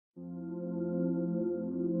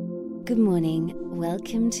Good morning.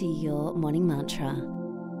 Welcome to your morning mantra.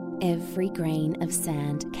 Every grain of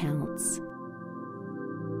sand counts.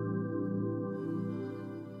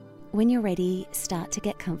 When you're ready, start to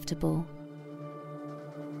get comfortable.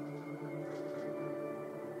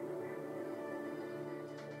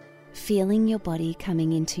 Feeling your body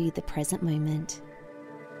coming into the present moment.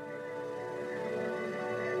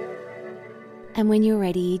 And when you're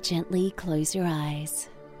ready, gently close your eyes.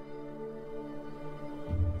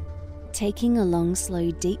 Taking a long,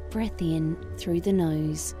 slow, deep breath in through the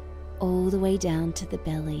nose, all the way down to the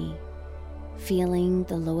belly, feeling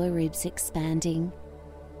the lower ribs expanding,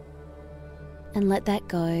 and let that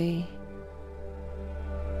go.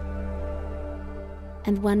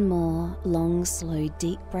 And one more long, slow,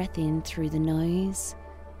 deep breath in through the nose,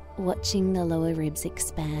 watching the lower ribs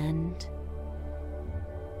expand,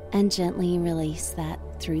 and gently release that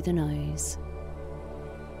through the nose.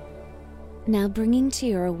 Now bringing to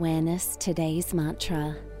your awareness today's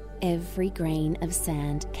mantra, every grain of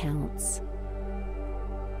sand counts.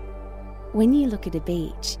 When you look at a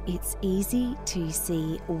beach, it's easy to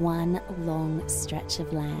see one long stretch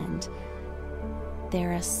of land.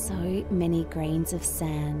 There are so many grains of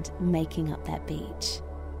sand making up that beach.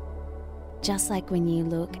 Just like when you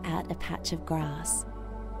look at a patch of grass,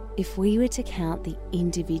 if we were to count the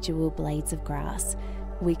individual blades of grass,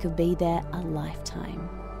 we could be there a lifetime.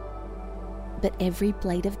 But every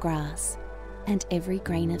blade of grass and every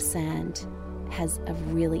grain of sand has a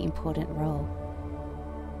really important role.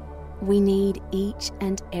 We need each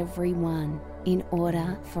and every one in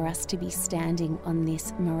order for us to be standing on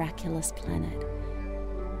this miraculous planet.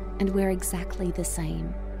 And we're exactly the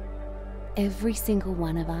same. Every single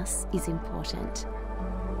one of us is important.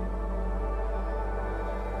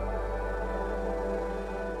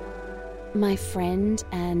 My friend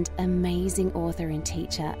and amazing author and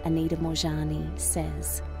teacher Anita Moorjani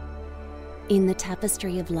says, "In the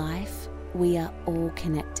tapestry of life, we are all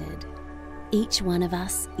connected. Each one of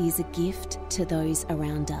us is a gift to those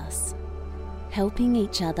around us, helping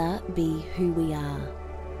each other be who we are,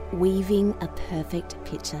 weaving a perfect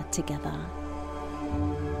picture together."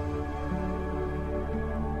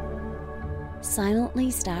 Silently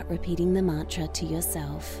start repeating the mantra to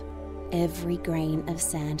yourself. Every grain of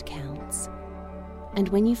sand counts. And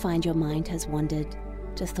when you find your mind has wandered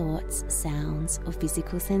to thoughts, sounds, or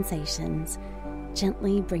physical sensations,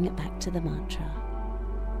 gently bring it back to the mantra.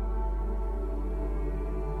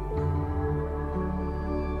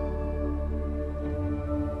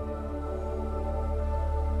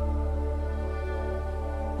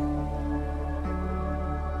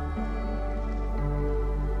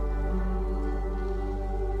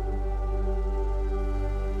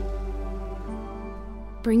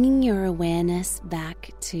 Bringing your awareness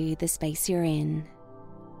back to the space you're in,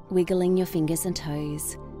 wiggling your fingers and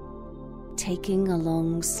toes, taking a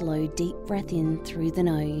long, slow, deep breath in through the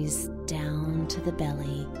nose, down to the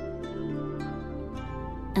belly,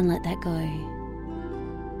 and let that go.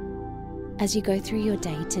 As you go through your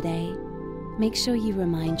day today, make sure you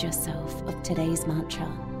remind yourself of today's mantra,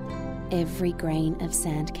 every grain of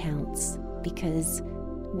sand counts, because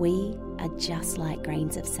we are just like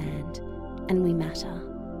grains of sand, and we matter.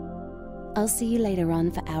 I'll see you later on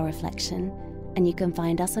for our reflection, and you can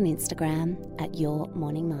find us on Instagram at Your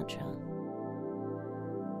Morning Mantra.